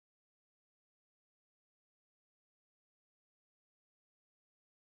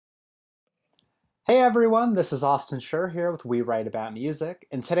Hey everyone, this is Austin Schur here with We Write About Music,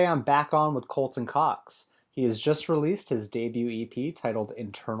 and today I'm back on with Colton Cox. He has just released his debut EP titled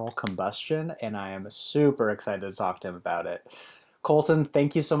Internal Combustion, and I am super excited to talk to him about it. Colton,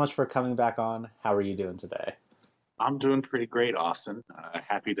 thank you so much for coming back on. How are you doing today? I'm doing pretty great, Austin.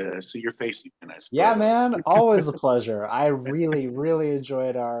 Happy to see your face again, I Yeah, suppose. man, always a pleasure. I really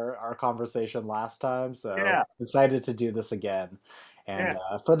enjoyed our conversation last time, so Yeah, excited to do this again. And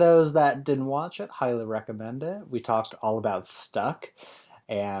yeah. for those that didn't watch it, highly recommend it. We talked all about Stuck,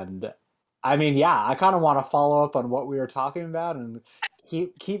 and I mean, yeah, I kind of want to follow up on what we were talking about and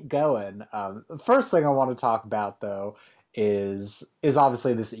keep going. The first thing I want to talk about though is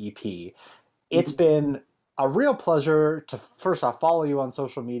obviously this EP. It's Mhm. been a real pleasure to first off follow you on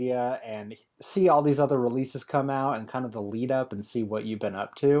social media and see all these other releases come out and kind of the lead up and see what you've been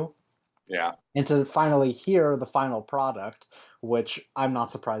up to Yeah. and to finally hear the final product, which I'm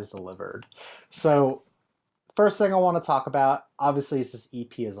not surprised delivered. So first thing I want to talk about obviously is this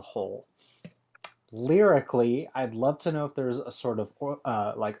EP as a whole. Lyrically, I'd love to know if there's a sort of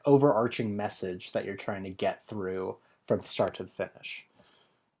like overarching message that you're trying to get through from start to finish.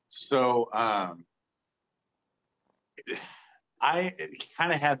 So I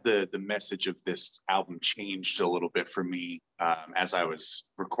kind of had the message of this album changed a little bit for me as I was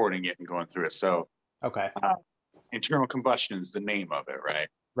recording it and going through it. So Okay. uh, Internal Combustion is the name of it, right?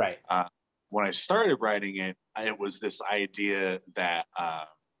 Right. Uh, when I started writing it, it was this idea that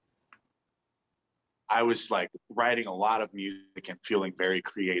I was like writing a lot of music and feeling very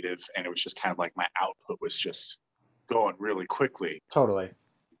creative, and it was just kind of like my output was just going really quickly. Totally.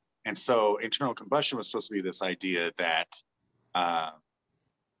 And so internal combustion was supposed to be this idea that uh,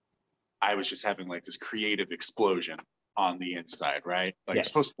 I was just having like this creative explosion on the inside, right? Like it's Yes.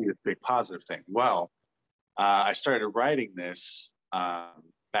 supposed to be a big positive thing. Well, I started writing this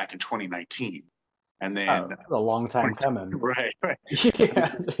back in 2019. And then, Oh, a long time coming. right, right. And Yeah.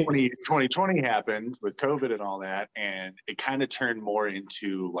 then 2020 happened with COVID and all that. And it kind of turned more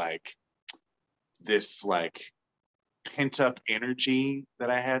into like this, like, pent up energy that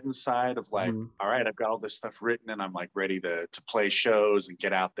I had inside of like, Mhm. all right, I've got all this stuff written and I'm like ready to play shows and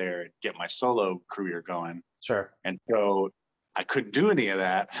get out there and get my solo career going. Sure. And so I couldn't do any of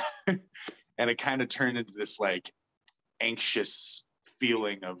that. And it kind of turned into this like anxious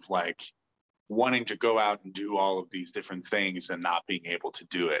feeling of like wanting to go out and do all of these different things and not being able to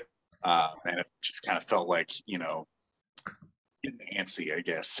do it. And it just kind of felt like, getting antsy, I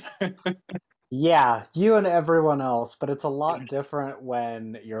guess. Yeah, you and everyone else, but it's a lot different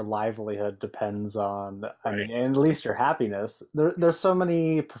when your livelihood depends on, I Right. mean, and at least your happiness. There's so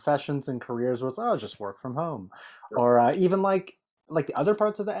many professions and careers where it's, oh, just work from home. Or even like the other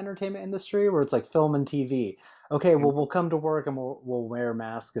parts of the entertainment industry where it's like film and TV. Okay, well, we'll come to work and we'll wear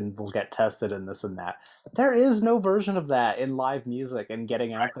masks and we'll get tested and this and that. There is no version of that in live music and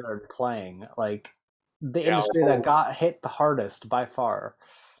getting out there and playing. Like the Yeah, industry that got hit the hardest by far.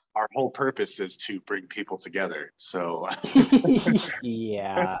 our whole purpose is to bring people together. So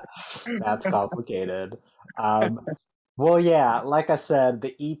Yeah, that's complicated. Um, well, yeah, like I said,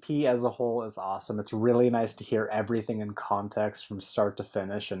 the EP as a whole is awesome. It's really nice to hear everything in context from start to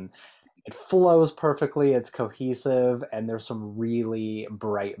finish, and it flows perfectly. It's cohesive, and there's some really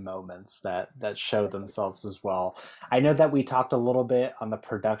bright moments that show themselves as well. I know that we talked a little bit on the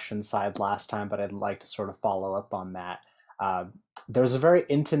production side last time, but I'd like to sort of follow up on that. Um, there's a very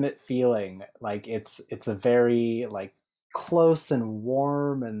intimate feeling, like it's a very like close and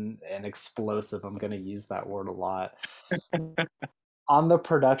warm and explosive. I'm going to use that word a lot. On the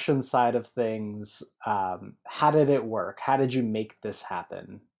production side of things, how did it work? How did you make this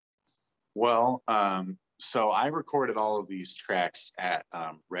happen? so I recorded all of these tracks at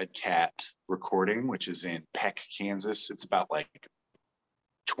Red Cat Recording, which is in Peck, Kansas. It's about like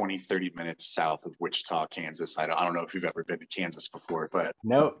 20-30 minutes south of Wichita, Kansas. I don't know if you've ever been to Kansas before, but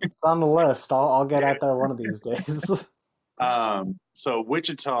Nope, it's on the list. I'll get out there one of these days. so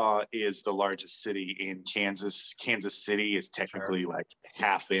Wichita is the largest city in Kansas. Kansas City is Sure. technically like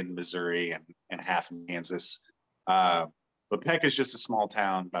half in Missouri and half in Kansas. Uh, but Peck is just a small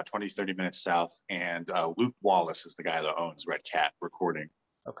town, about 20-30 minutes south. And Luke Wallace is the guy that owns Red Cat Recording.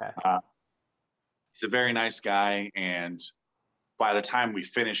 Okay. Uh, he's a very nice guy. And by the time we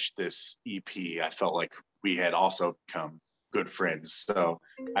finished this EP, I felt like we had also become good friends. So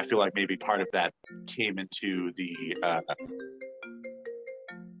I feel like maybe part of that came into the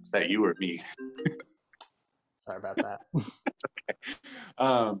is that you or me? Sorry about that.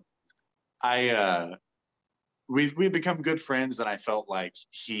 um, I we've become good friends, and I felt like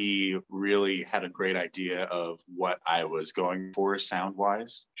he really had a great idea of what I was going for sound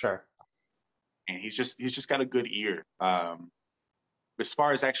wise. Sure. and he's just got a good ear. As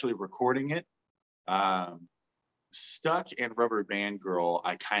far as actually recording it, um, Stuck and Rubber Band Girl,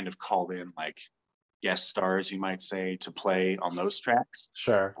 I kind of called in like guest stars, you might say, to play on those tracks.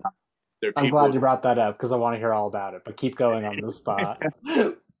 Sure. They're I'm glad people. you brought that up because I want to hear all about it, but keep going on this thought.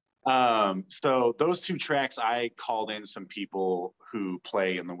 So those two tracks, I called in some people who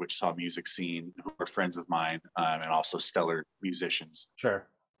play in the Wichita music scene, who are friends of mine, and also stellar musicians. Sure.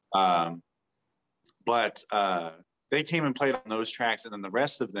 Um, but they came and played on those tracks, and then the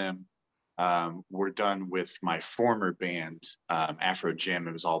rest of them were done with my former band, Afro Jim.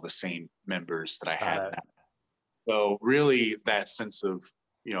 It was all the same members that I Got had. it. So really, that sense of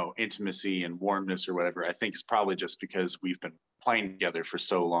intimacy and warmness or whatever, I think is probably just because we've been playing together for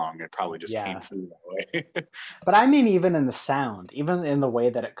so long. It probably just came Yeah. through that way. But I mean, even in the sound, even in the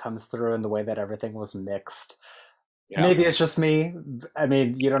way that it comes through and the way that everything was mixed. Yeah. Maybe it's just me. I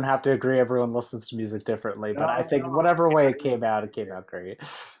mean, you don't have to agree. Everyone listens to music differently, but I No, think no. whatever way it came out great.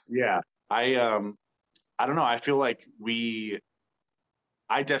 Yeah. I don't know. I feel like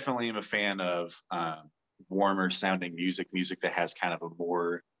I definitely am a fan of warmer sounding music that has kind of a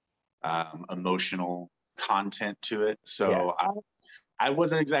more emotional content to it. Yeah. So I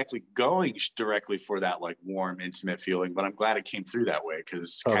wasn't exactly going directly for that like warm, intimate feeling, but I'm glad it came through that way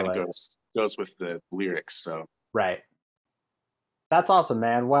because it kind of Totally. goes with the lyrics. So Right. That's awesome,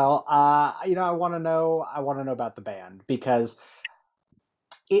 man. Well, I want to know about the band because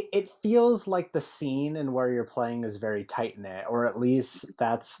it feels like the scene and where you're playing is very tight knit, or at least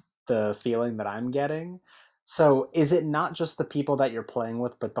that's the feeling that I'm getting. So, is it not just the people that you're playing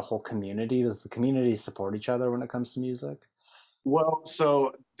with, but the whole community? Does the community support each other when it comes to music?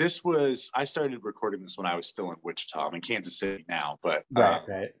 so I started recording this when I was still in Wichita. I'm in Kansas City now, but Right,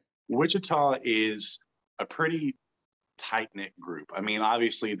 right. Wichita is a pretty tight knit group. I mean,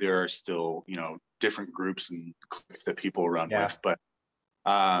 obviously there are still different groups and cliques that people run Yeah. with, but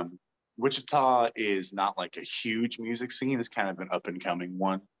um, Wichita is not like a huge music scene. It's kind of an up and coming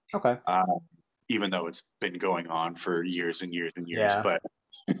one, Okay. um, even though it's been going on for years and years and years. Yeah. But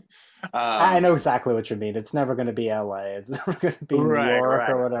I um, know exactly what you mean. It's never going to be LA. It's never going to be New right, York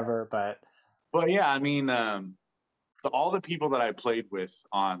or right. whatever, but But yeah, I mean, all the people that I played with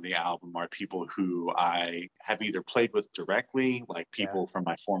on the album are people who I have either played with directly, like yeah. people from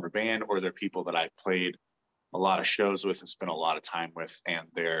my former band, or they're people that I've played a lot of shows with and spent a lot of time with, and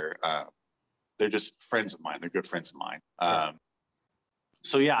they're just friends of mine. They're good friends of mine. Sure.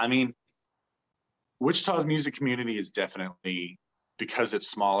 So yeah, I mean, Wichita's music community is definitely, because it's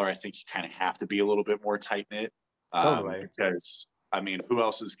smaller. I think you kind of have to be a little bit more tight knit, Totally. because I mean, who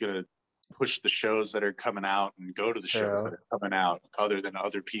else is gonna push the shows that are coming out and go to It's the shows true. that are coming out other than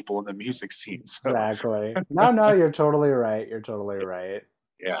other people in the music scene? So Exactly. No, no, you're totally right. You're totally right.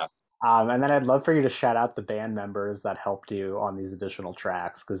 yeah, And then I'd love for you to shout out the band members that helped you on these additional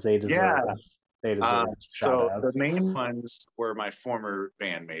tracks because yeah. they deserve shout So the outs. main ones were my former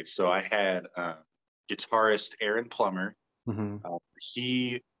bandmates. So I had guitarist Aaron Plummer. Hmm.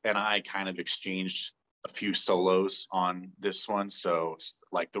 He and I kind of exchanged a few solos on this one. So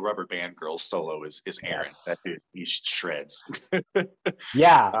like the Rubber Band Girl solo is Aaron. That Yes. dude, he shreds.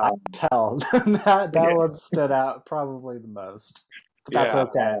 Yeah, I um, can tell that yeah, one stood out probably the most. But that's yeah.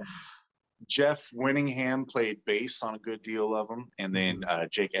 okay. Jeff Winningham played bass on a good deal of them, and then Hmm.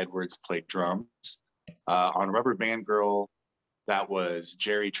 Jake Edwards played drums. On Rubber Band Girl, that was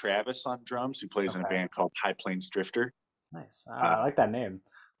Jerry Travis on drums, who plays in a Okay. band called High Plains Drifter. Nice. Uh, I like that name.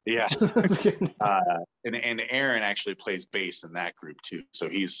 yeah, That's a good name. and Aaron actually plays bass in that group too, so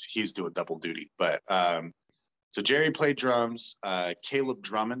he's doing double duty. But so Jerry played drums. Caleb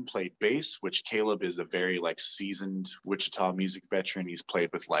Drummond played bass, which Caleb is a very like seasoned Wichita music veteran. He's played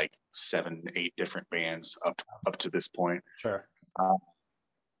with like 7, 8 different bands up to this point. Sure. Uh,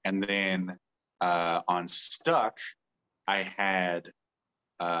 and then on Stuck, I had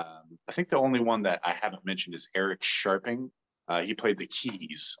I think the only one that I haven't mentioned is Eric Sharping. He played the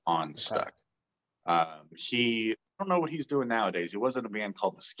keys on Okay. Stuck. I don't know what he's doing nowadays. He was in a band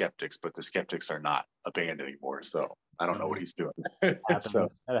called the Skeptics, but the Skeptics are not a band anymore, so I don't know what Mhm. he's doing. So Happens.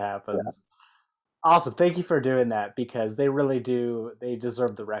 It yeah, happens. Awesome. Thank you for doing that because they really do. They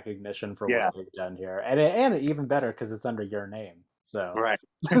deserve the recognition for what yeah, they've done here, and even better because it's under your name. So, right,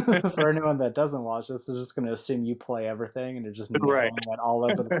 for anyone that doesn't watch this, is just going to assume you play everything and you're just right. nailing it all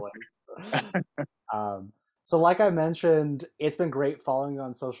over the place. Um, so, like I mentioned, it's been great following you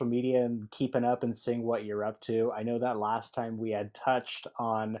on social media and keeping up and seeing what you're up to. I know that last time we had touched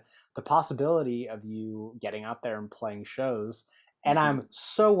on the possibility of you getting out there and playing shows. And Mhm. I'm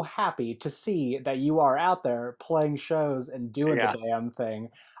so happy to see that you are out there playing shows and doing the Yeah, damn thing.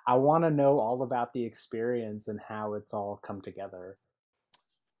 I want to know all about the experience and how it's all come together.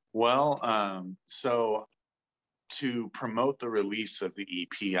 Well, so to promote the release of the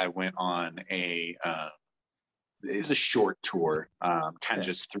EP, I went on it's a short tour, kind of Yeah.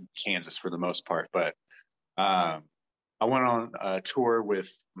 just through Kansas for the most part. But um, I went on a tour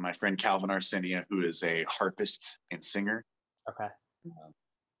with my friend Calvin Arsenio, who is a harpist and singer. Okay. Um,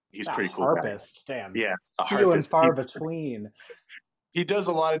 he's a A pretty cool guy. harpist. Damn. Yeah, a Few and harpist. far between. He does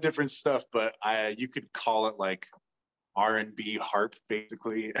a lot of different stuff, but you could call it like R&B harp,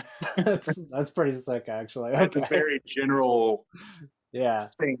 basically. That's pretty sick, actually. It's a Okay. very general Yeah.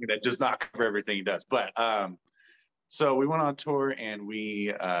 thing that does not cover everything he does. But so we went on tour, and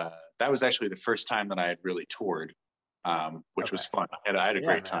we that was actually the first time that I had really toured, which Okay. was fun. I had a Yeah,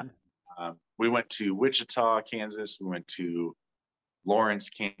 great time. man. We went to Wichita, Kansas. We went to Lawrence,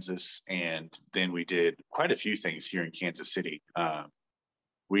 Kansas, and then we did quite a few things here in Kansas City.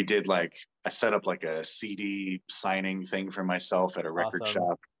 We did like I set up like a CD signing thing for myself at a record Awesome.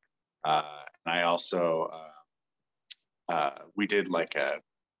 shop, and I also we did like a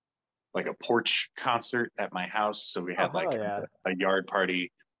porch concert at my house. So we Oh, had hell like yeah. a yard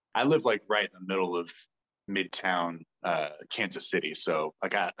party. I live like right in the middle of Midtown, Kansas City. So I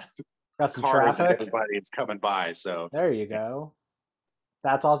got Got some cars and traffic. everybody is coming by. So There you go.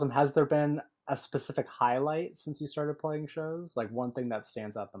 That's awesome. Has there been a specific highlight since you started playing shows? Like one thing that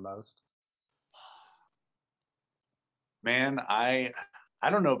stands out the most? man, I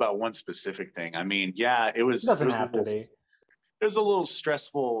don't know about one specific thing. I mean, yeah, It it doesn't was a have to little be.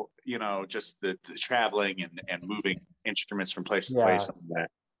 stressful, just the traveling and moving instruments from place to Yeah, place and that.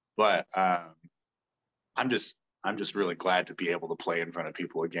 But I'm just really glad to be able to play in front of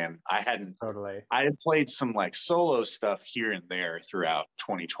people again. totally. I had played some like solo stuff here and there throughout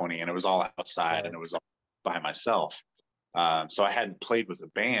 2020, and it was all outside and Right. it was all by myself. So I hadn't played with a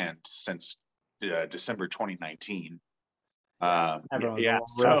band since December 2019. Yeah. Everyone's a Yeah, little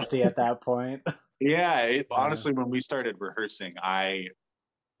so rusty at that point. yeah, Yeah. honestly, when we started rehearsing,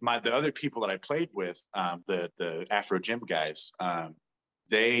 the other people that I played with, the Afro Gym guys,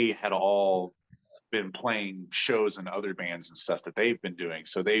 they had all been playing shows in other bands and stuff that they've been doing.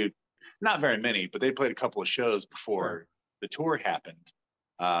 So they, not very many, but they played a couple of shows Sure. before the tour happened.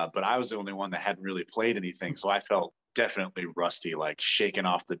 But I was the only one that hadn't really played anything, so I felt definitely rusty, like shaking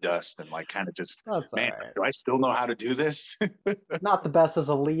off the dust and like kind of just, That's all man, right. do I still know how to do this? Not the best as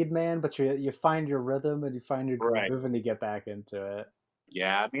a lead man, but you find your rhythm and you find your Right. groove and you get back into it.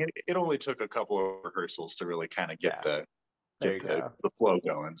 Yeah, I mean, it only took a couple of rehearsals to really kind of Yeah. There get you go. the flow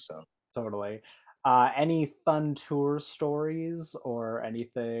going. So Totally. Any fun tour stories or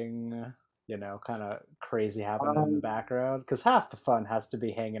anything, kind of crazy happening in the um, background? Because half the fun has to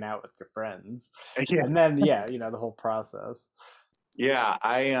be hanging out with your friends. yeah, And then, yeah, the whole process. yeah,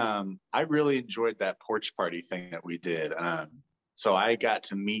 I really enjoyed that porch party thing that we did. So I got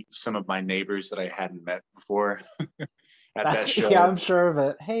to meet some of my neighbors that I hadn't met before at that Yeah, show. I'm sure of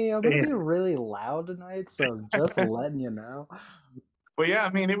it. Hey, I'm gonna Yeah. be really loud tonight, so just letting you know. But yeah,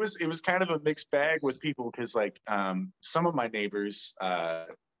 I mean, it was kind of a mixed bag with people because like some of my neighbors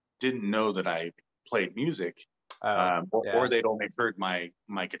didn't know that I played music, Oh, or yeah, they'd only heard my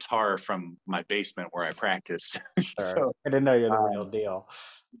guitar from my basement where I practiced. sure. So, I didn't know you're the real um, deal.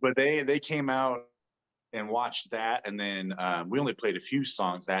 but they came out and watched that, and then we only played a few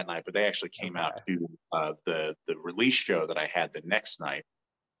songs that night, but they actually came out Okay. to the release show that I had the next night.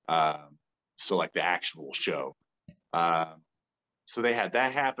 Um, so like the actual show. Um, so they had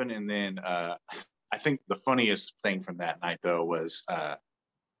that happen, and then I think the funniest thing from that night though was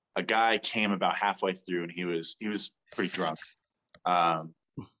a guy came about halfway through, and he was pretty drunk. Um,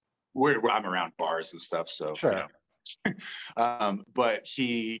 I'm around bars and stuff, so Sure. but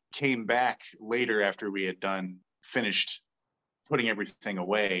he came back later after we had finished putting everything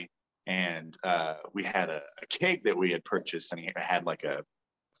away, and we had a keg that we had purchased, and he had like a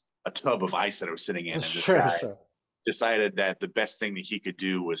tub of ice that I was sitting in, and this Sure, guy sure. decided that the best thing that he could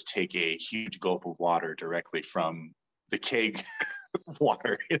do was take a huge gulp of water directly from the keg of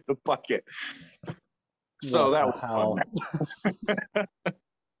water in the bucket. So What that the was fun. hell?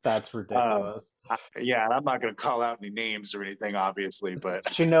 That's Um, ridiculous. yeah, and I'm not going to call out any names or anything, obviously, but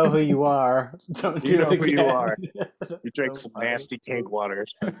But you know who you are. Don't you do it know who you again. are. That's You drink so some funny. nasty keg water.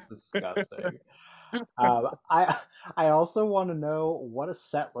 That's disgusting. I also want to know what a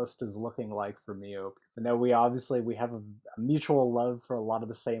set list is looking like from you because I know we have a mutual love for a lot of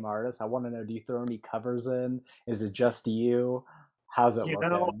the same artists. I want to know, do you throw any covers in? Is it just you? How's it You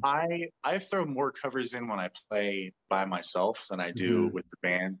know, looking? I throw more covers in when I play by myself than I do Hmm. with the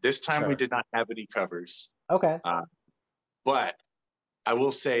band. This time we did not have any covers, Sure. uh, but I I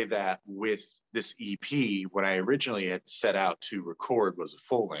will say that with this EP, what I originally had set out to record was a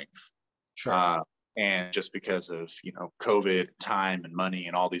full length. Sure. Uh, and just because of, COVID, time and money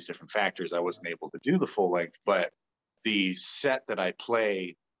and all these different factors, I wasn't able to do the full length. But the set that I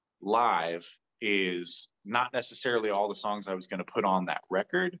play live is not necessarily all the songs I was going to put on that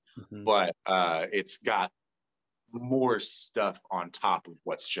record, Mm-hmm. but it's got more stuff on top of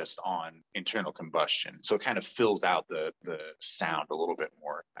what's just on internal combustion, so it kind of fills out the sound a little bit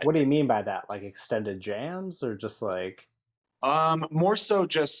more, I What do you think. mean by that? Like extended jams or just like? More so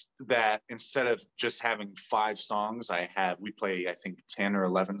just that instead of just having 5 songs, we play I think 10 or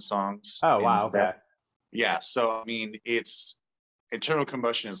 11 songs Oh, in wow. that. Okay. Yeah, so I mean it's internal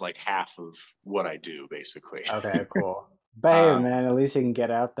combustion is like half of what I do basically. Okay, cool. But hey, um man, at least you can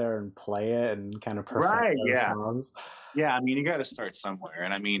get out there and play it and kind of perfect right, those yeah. songs. Yeah, I mean you got to start somewhere,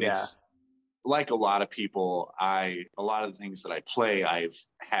 and I mean Yeah. it's like a lot of people, a lot of the things that I play I've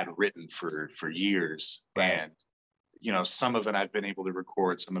had written for years, Right. and some of it I've been able to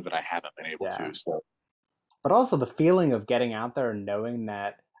record, some of it I haven't been able Yeah. to. So But also the feeling of getting out there and knowing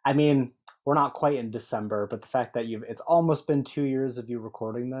that, I mean, we're not quite in December, but the fact that it's almost been 2 years of you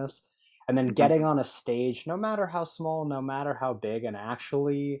recording this, and then mhm. getting on a stage, no matter how small, no matter how big, and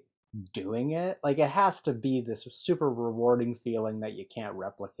actually doing it, like it has to be this super rewarding feeling that you can't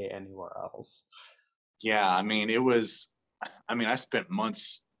replicate anywhere else. Yeah, I mean I spent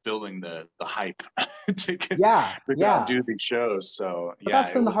months building the hype Yeah, to go out and yeah. do these shows. So But yeah,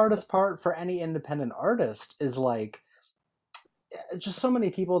 that's it been the was. hardest part for any independent artist is like just so many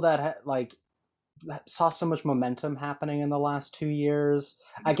people that like saw so much momentum happening in the last 2 years.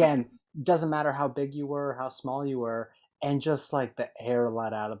 Again, doesn't matter how big you were, how small you were, and just like the air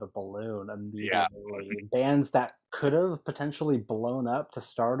let out of the balloon Yeah, immediately. Bands that could have potentially blown up to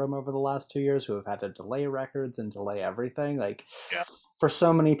stardom over the last 2 years who have had to delay records and delay everything. Like yeah. for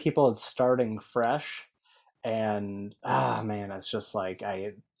so many people, it's starting fresh, and man, it's just like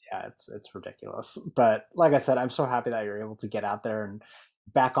yeah, it's ridiculous. But like I said, I'm so happy that you're able to get out there and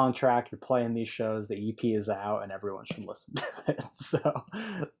back on track. You're playing these shows. The EP is out, and everyone should listen to it. So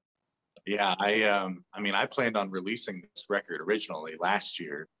Yeah, I mean I planned on releasing this record originally last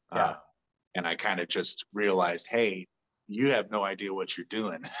year. yeah, And I kind of just realized, hey, you have no idea what you're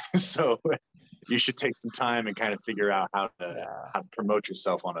doing. So you should take some time and kind of figure out yeah, how to promote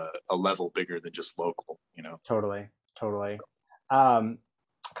yourself on a level bigger than just local. totally, totally. Um,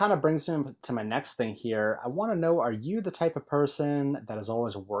 Kind of brings me to my next thing here. I want to know, are you the type of person that is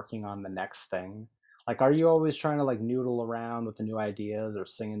always working on the next thing? Like, are you always trying to like noodle around with the new ideas or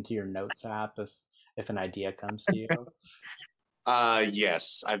sing into your notes app if an idea comes to you?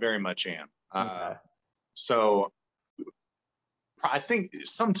 Yes, I very much am. Okay. So I think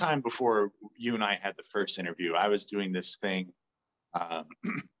sometime before you and I had the first interview, I was doing this thing um,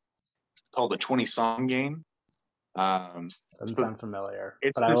 called the 20 song game. Doesn't So sound familiar,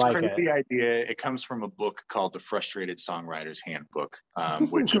 it's but I this like it. crazy idea. It comes from a book called The Frustrated Songwriter's Handbook,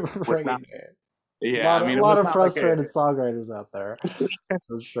 which was not. Great. Yeah, I A mean, it lot was of not like a. frustrated songwriters out there,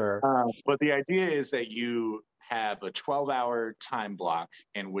 for sure. But the idea is that you have a 12-hour time block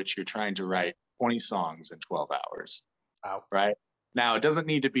in which you're trying to write 20 songs in 12 hours, Wow. right? Now, it doesn't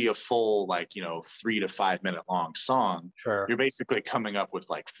need to be a full, 3 to 5 minute long song. Sure. You're basically coming up with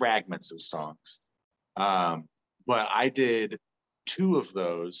like fragments of songs. Um, but I did 2 of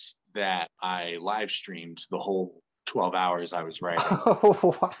those that I live streamed the whole 12 hours I was writing.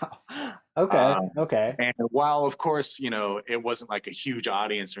 Oh, wow. Okay. Um, Okay. and while, of course, it wasn't like a huge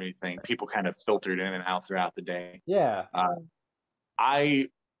audience or anything, people kind of filtered in and out throughout the day. Yeah. Uh, I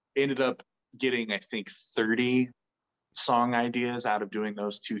ended up getting, I think, 30 song ideas out of doing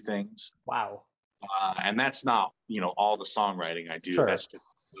those 2 things. Wow. And that's not, all the songwriting I do. Sure. That's just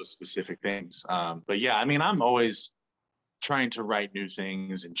those specific things. But yeah, I mean, I'm always trying to write new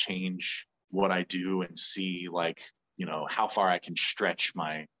things and change what I do and see how far I can stretch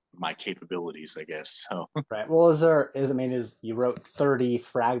my capabilities, I guess. So Right. Well, I mean, you wrote 30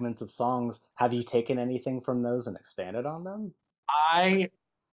 fragments of songs. Have you taken anything from those and expanded on them? I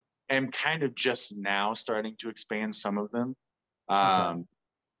am kind of just now starting to expand some of them. Okay. Um,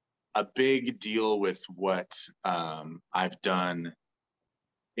 a big deal with what I've done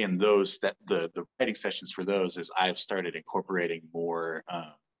in those that the writing sessions for those is I've started incorporating more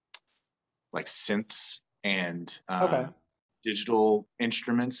like synths and Okay. digital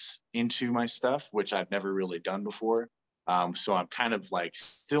instruments into my stuff, which I've never really done before. So I'm kind of like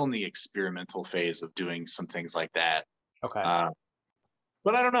still in the experimental phase of doing some things like that. Okay. Uh,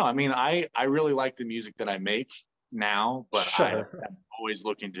 but I don't know. I mean, I really like the music that I make now, but I'm Sure. always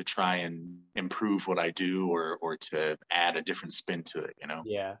looking to try and improve what I do or to add a different spin to it, you know?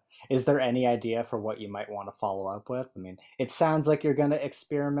 Yeah. Is there any idea for what you might want to follow up with? I mean, it sounds like you're going to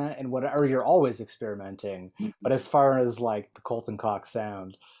experiment and whatever, you're always experimenting. But as far as like the Colton Cox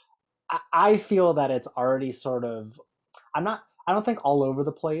sound, I feel that it's already sort of, I don't think all over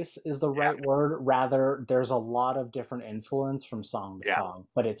the place is the Yeah, right word. Rather, there's a lot of different influence from song to yeah, song,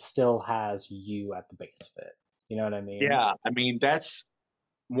 but it still has you at the base of it. You know what I mean? yeah. I mean, that's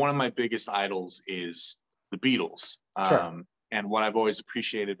one of my biggest idols is the Beatles. Sure. And what I've always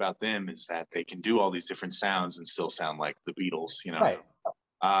appreciated about them is that they can do all these different sounds and still sound like the Beatles, you know? Right.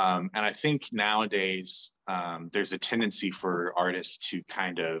 And I think nowadays there's a tendency for artists to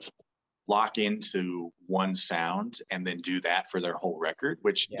kind of lock into one sound and then do that for their whole record,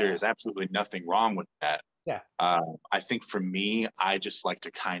 which there Yeah. is absolutely nothing wrong with that. Yeah. I think for me, I just like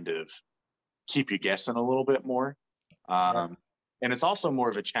to kind of keep you guessing a little bit more. Sure. Um, and it's also more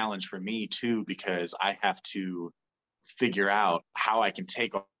of a challenge for me too, because I have to figure out how I can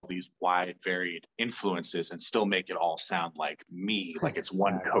take all these wide, varied influences and still make it all sound like me, like it's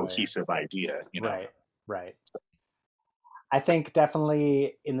one Exactly. cohesive idea, you know? Right. Right. I think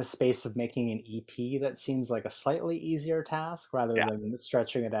definitely in the space of making an EP, that seems like a slightly easier task rather Yeah. than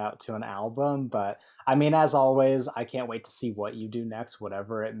stretching it out to an album. But I mean, as always, I can't wait to see what you do next,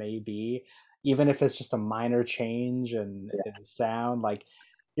 whatever it may be, even if it's just a minor change in sound. Like,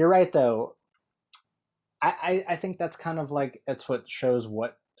 you're right, though. I think that's kind of like it's what shows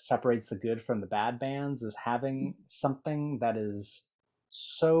what separates the good from the bad bands is having something that is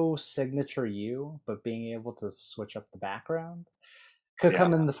so signature you, but being able to switch up the background. Could Yeah.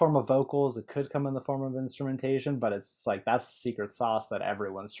 come in the form of vocals, it could come in the form of instrumentation, but it's like that's the secret sauce that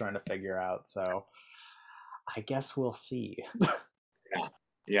everyone's trying to figure out. So I guess we'll see. Yeah.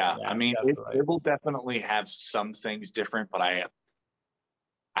 Yeah. I Yeah, mean, definitely. it will definitely have some things different, but I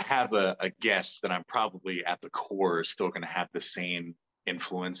have a guess that I'm probably at the core still going to have the same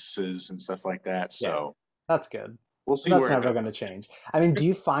influences and stuff like that. Yeah, So that's good. we'll see That's where it never going to goes. change. I mean, do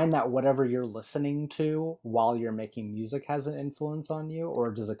you find that whatever you're listening to while you're making music has an influence on you,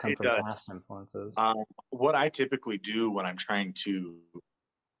 or does it come It from past does. influences? What I typically do when I'm trying to,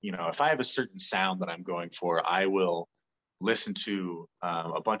 if I have a certain sound that I'm going for, I will listen to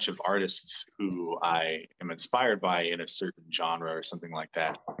a bunch of artists who I am inspired by in a certain genre or something like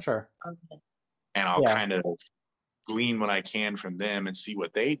that. Sure. And I'll Yeah. kind of glean what I can from them and see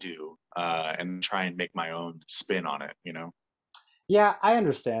what they do and try and make my own spin on it, you know? Yeah, I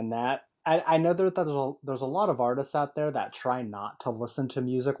understand that. I know there's a lot of artists out there that try not to listen to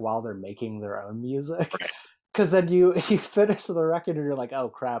music while they're making their own music. Right. Because then you finish the record and you're like, oh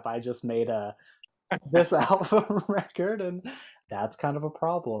crap, I just made a this album record, and that's kind of a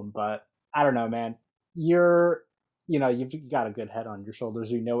problem. But I don't know, man. You're you've got a good head on your shoulders.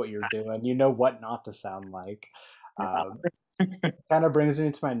 You know what you're doing. You know what not to sound like. Yeah. Um, Kind of brings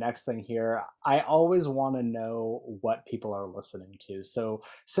me to my next thing here. I always want to know what people are listening to. So,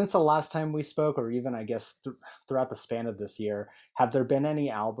 since the last time we spoke, or even I guess throughout the span of this year, have there been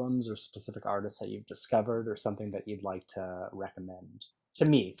any albums or specific artists that you've discovered or something that you'd like to recommend to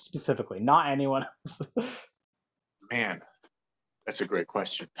me specifically, not anyone else? Man, that's a great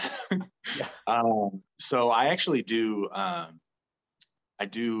question. Yeah. So I actually do, I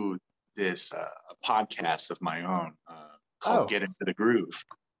do this podcast of my own called Oh, Get Into the Groove.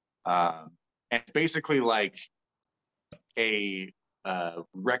 And it's basically like a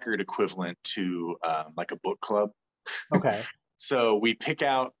record equivalent to like a book club. okay. So we pick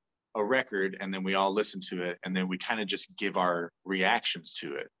out a record and then we all listen to it and then we kind of just give our reactions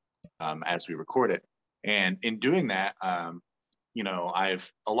to it as we record it. And in doing that,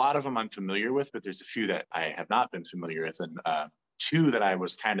 I've a lot of them I'm familiar with, but there's a few that I have not been familiar with, and two that I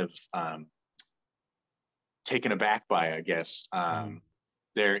was kind of taken aback by, I guess. Mhm.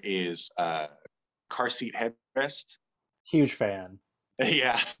 There is Car Seat Headrest. Huge fan.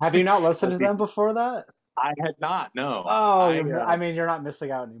 Yeah, Have you not Car listened to Seat. them before that? I had not. No, Oh, I mean, you're not missing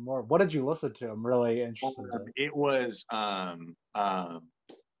out anymore. What did you listen to? I'm really interested in. it was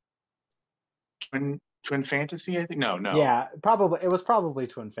Twin Fantasy. I think no. Yeah, probably it was probably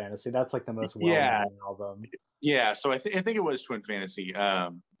Twin Fantasy. That's like the most Yeah, well-known album. yeah. So I think it was Twin Fantasy.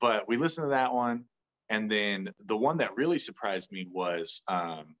 But we listened to that one, and then the one that really surprised me was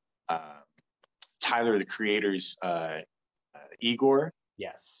Tyler the Creator's Igor.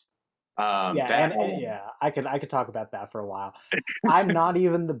 Yes. Yeah, That and album. yeah, I could talk about that for a while. I'm not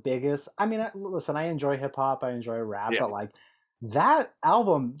even the biggest. I mean, listen, I enjoy hip hop, I enjoy rap, Yeah, but like that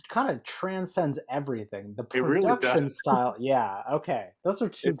album kind of transcends everything. The it really does. production style, yeah, okay. Those are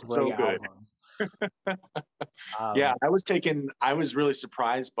two It's great so good. albums. Yeah, Um, I was really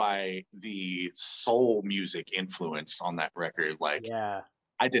surprised by the soul music influence on that record. Like, yeah,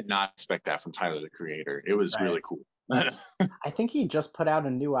 I did not expect that from Tyler the Creator. It was right. really cool. I I think he just put out a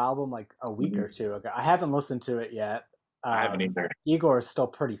new album like a week or two ago. I haven't listened to it yet. haven't either. Igor is still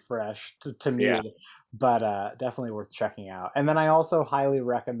pretty fresh to Yeah. me, but definitely worth checking out. And then I also highly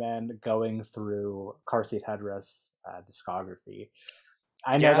recommend going through Car Seat Headrest's discography.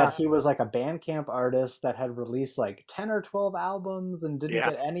 I know that Yeah. he was like a Bandcamp artist that had released like 10 or 12 albums and didn't Yeah.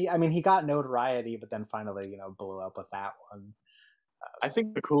 get any. I mean, he got notoriety, but then finally, blew up with that one. I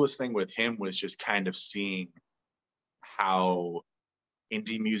think the coolest thing with him was just kind of seeing how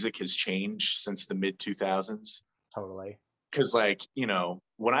indie music has changed since the mid 2000s. Totally. Because, like,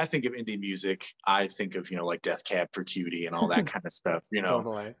 when I think of indie music, I think of, like Death Cab for Cutie and all that kind of stuff.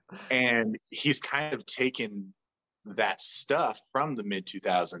 Totally. And he's kind of taken that stuff from the mid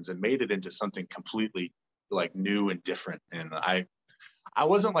 2000s and made it into something completely like new and different. And I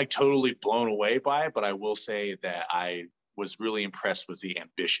wasn't like totally blown away by it, but I will say that I was really impressed with the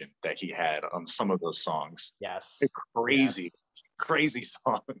ambition that he had on some of those songs. Yes. They're Yes. crazy, crazy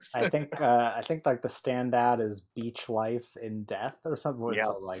songs. I think like the standout is Beach Life in Death or something where it's Yeah.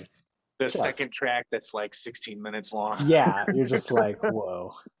 like The just second track that's like 16 minutes long. yeah, you're just like,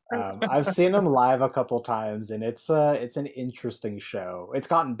 whoa. I've seen him live a couple times, and it's an interesting show. It's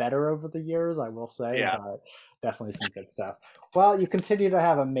gotten better over the years, I will say, Yeah. but definitely some good stuff. Well, you continue to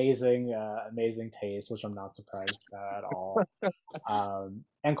have amazing taste, which I'm not surprised about at all.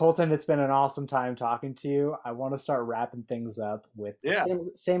 And Colton, it's been an awesome time talking to you. I want to start wrapping things up with the Yeah.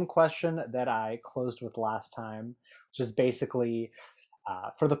 same question that I closed with last time, which is basically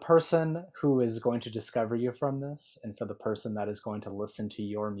for the person who is going to discover you from this, and for the person that is going to listen to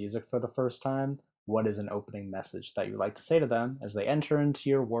your music for the first time, what is an opening message that you'd like to say to them as they enter into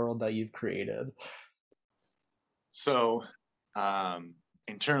your world that you've created? So,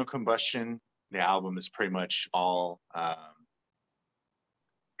 Internal Combustion, the album is pretty much all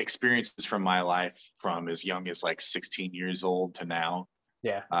experiences from my life from as young as like 16 years old to now.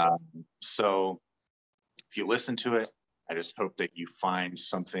 Yeah, So, if you listen to it, I just hope that you find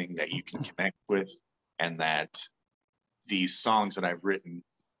something that you can connect with and that these songs that I've written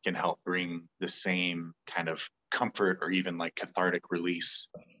can help bring the same kind of comfort or even like cathartic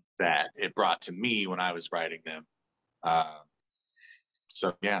release that it brought to me when I was writing them. Uh,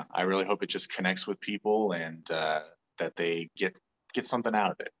 so yeah, I really hope it just connects with people and that they get something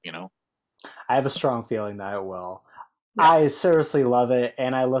out of it. I have a strong feeling that it will. Yeah. I seriously love it,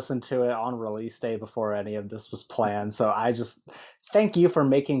 and I listened to it on release day before any of this was planned. So I just thank you for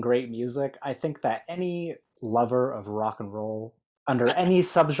making great music. I think that any lover of rock and roll under any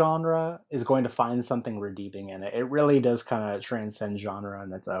subgenre is going to find something redeeming in it. It really does kind of transcend genre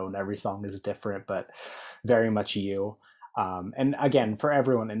on its own. Every song is different, but very much you. And again, for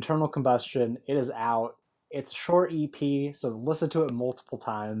everyone, Internal Combustion, it is out. It's a short EP, so listen to it multiple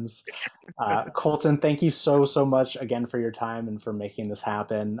times. Colton, thank you so much again for your time and for making this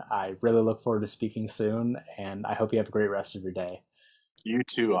happen. I really look forward to speaking soon, and I hope you have a great rest of your day. You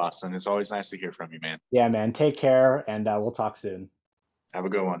too, Austin. It's always nice to hear from you, man. Yeah, man, take care, and we'll talk soon. Have a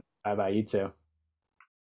good one. Bye bye, you too.